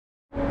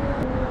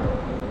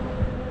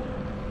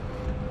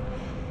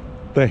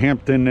the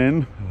Hampton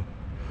Inn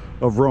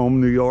of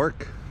Rome, New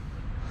York,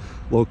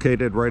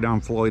 located right on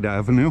Floyd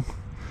Avenue,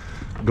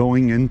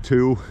 going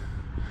into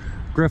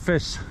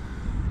Griffiss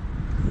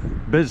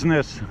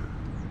Business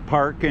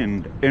Park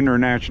and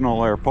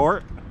International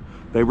Airport.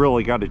 They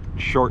really got to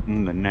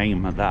shorten the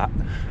name of that.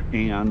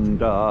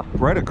 And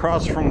right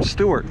across from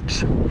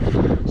Stewart's.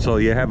 So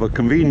you have a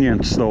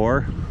convenience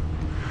store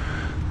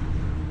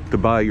to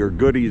buy your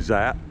goodies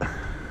at.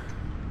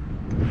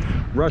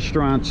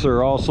 Restaurants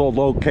are also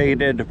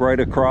located right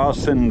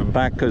across in the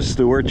back of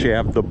Stewart. You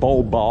have the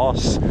Bow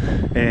Boss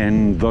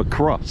and the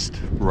Crust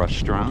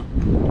restaurant.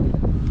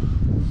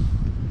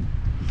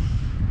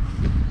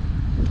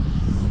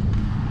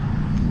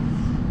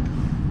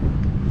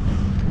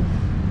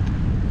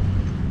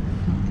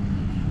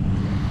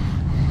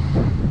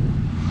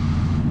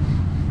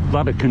 A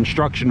lot of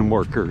construction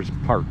workers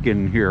park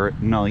in here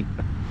at night.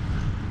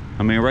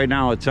 I mean, right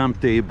now it's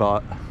empty,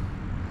 but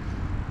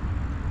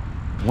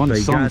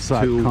once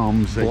sunset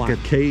comes, it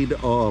blockade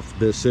off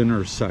this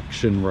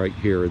intersection right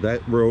here.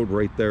 That road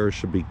right there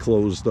should be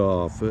closed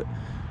off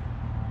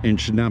and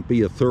should not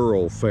be a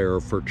thoroughfare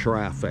for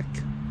traffic,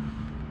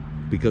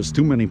 because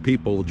too many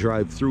people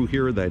drive through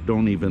here that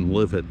don't even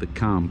live at the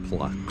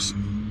complex.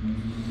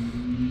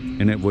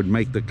 And it would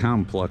make the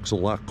complex a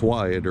lot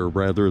quieter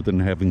rather than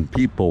having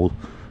people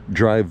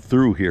drive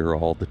through here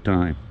all the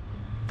time.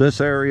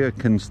 This area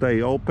can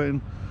stay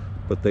open,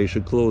 but they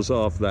should close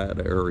off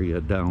that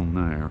area down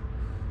there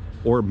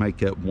or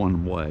make it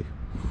one way.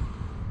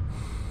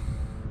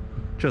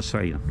 Just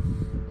saying.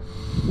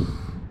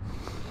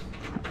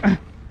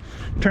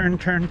 Turn,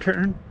 turn,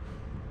 turn.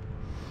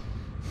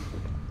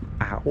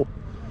 Ow.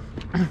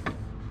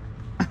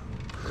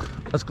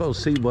 Let's go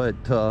see what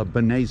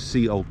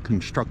Benicio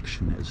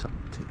Construction is up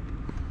to.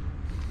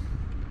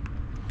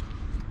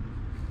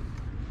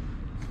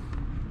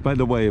 By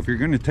the way, if you're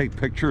going to take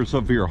pictures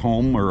of your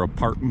home or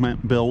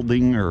apartment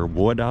building or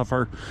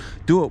whatever,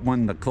 do it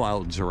when the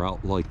clouds are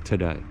out like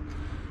today.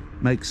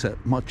 Makes it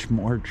much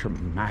more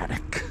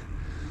dramatic.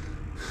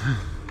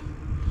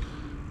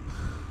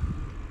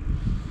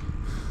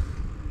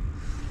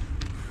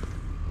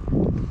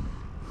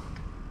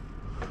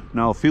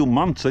 Now, a few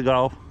months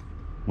ago,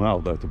 well,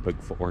 that's a big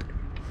Ford.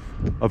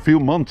 A few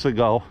months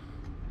ago,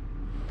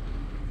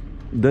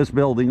 this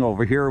building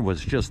over here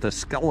was just a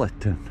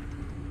skeleton.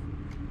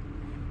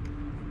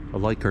 I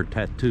like her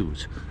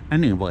tattoos.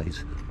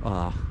 Anyways,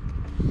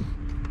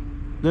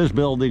 this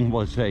building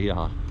was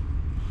a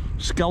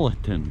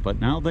skeleton,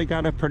 but now they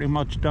got it pretty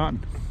much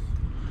done.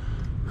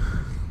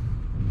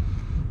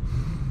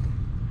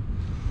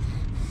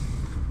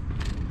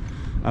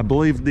 I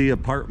believe the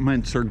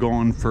apartments are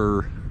going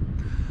for,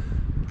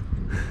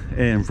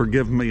 and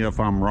forgive me if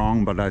I'm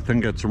wrong, but I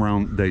think it's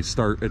around, they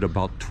start at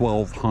about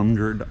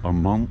 $1,200 a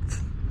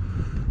month,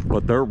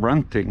 but they're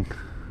renting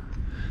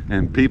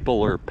and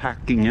people are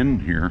packing in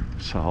here,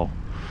 so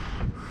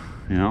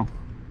you know.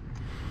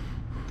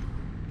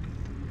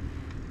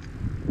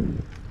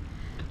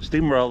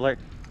 Steamroller.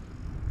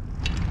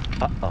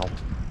 Uh-oh.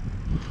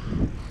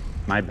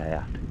 My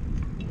bad.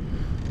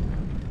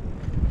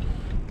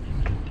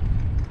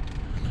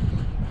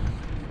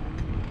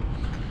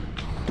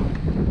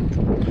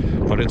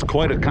 But it's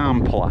quite a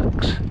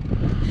complex.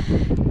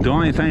 The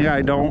only thing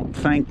I don't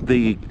think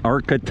the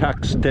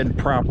architects did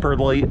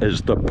properly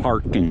is the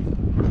parking.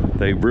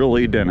 They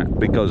really didn't,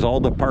 because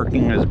all the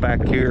parking is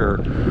back here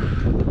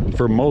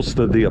for most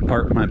of the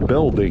apartment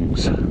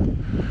buildings.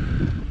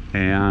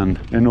 And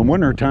in the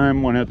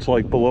wintertime, when it's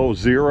like below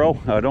zero,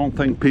 I don't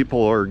think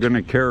people are going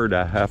to care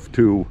to have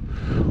to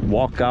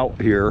walk out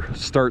here,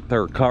 start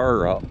their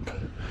car up,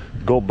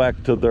 go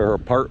back to their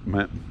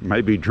apartment,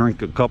 maybe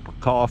drink a cup of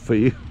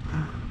coffee,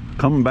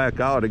 come back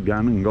out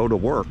again and go to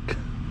work.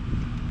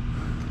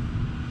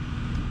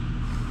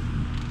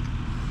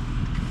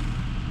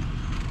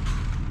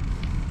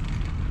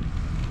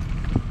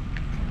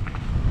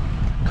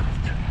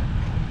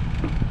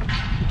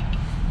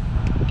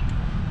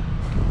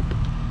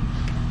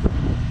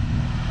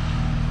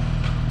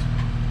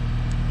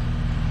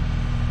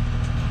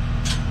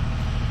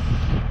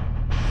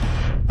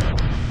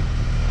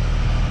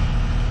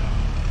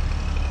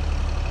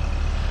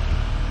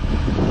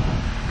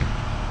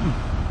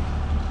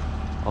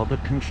 All the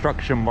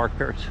construction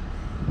workers.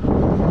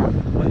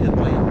 Wait.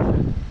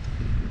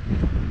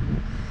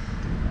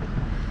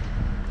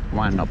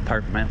 Want an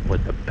apartment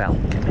with a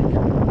balcony.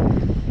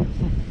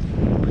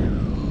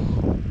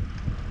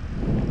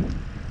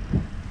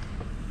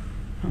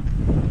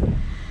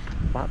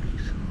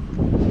 Lobbies.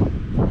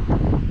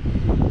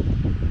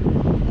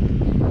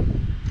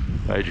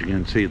 As you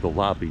can see, the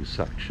lobby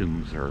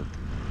sections are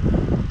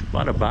a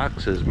lot of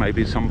boxes.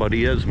 Maybe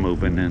somebody is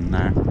moving in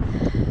there.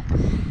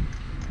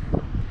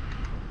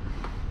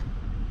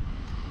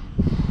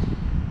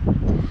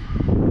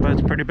 But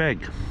it's pretty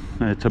big.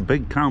 It's a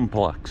big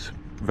complex.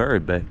 Very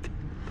big.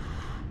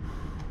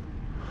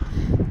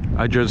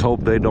 I just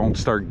hope they don't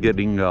start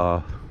getting,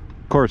 of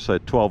course,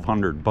 at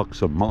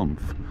 $1,200 a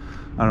month.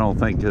 I don't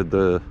think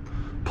the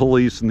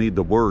police need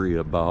to worry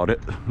about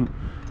it.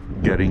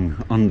 getting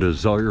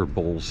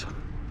undesirables.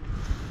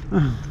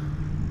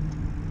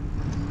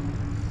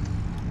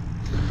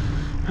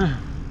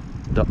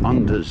 The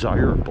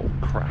undesirable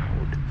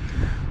crowd.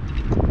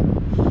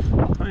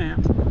 Oh, yeah.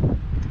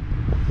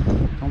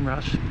 Don't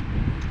rush.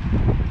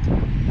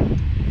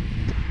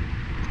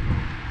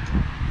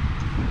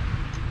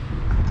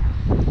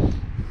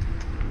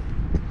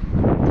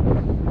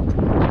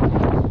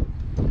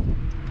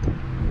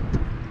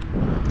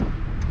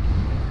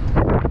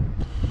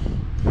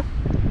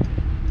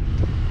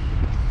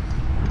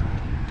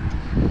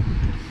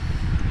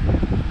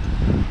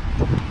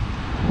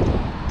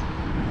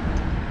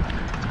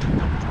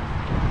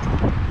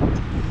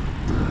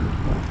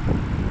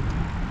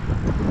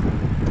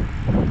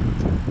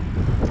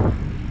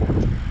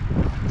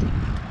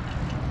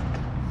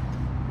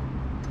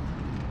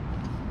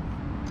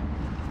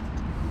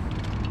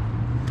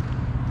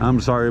 I'm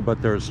sorry,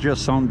 but there's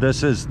just some.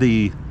 This is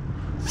the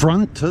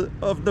front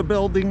of the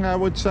building, I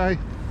would say.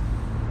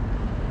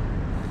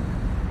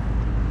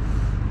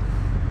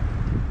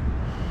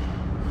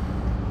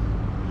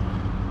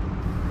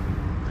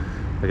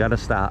 I gotta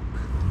stop.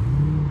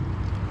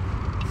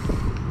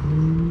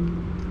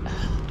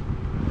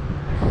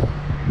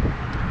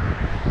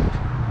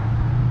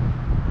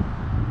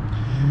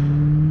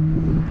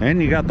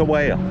 And you got the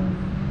whale.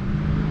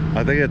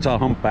 I think it's a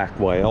humpback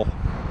whale.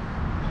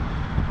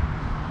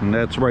 And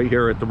that's right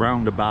here at the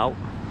roundabout.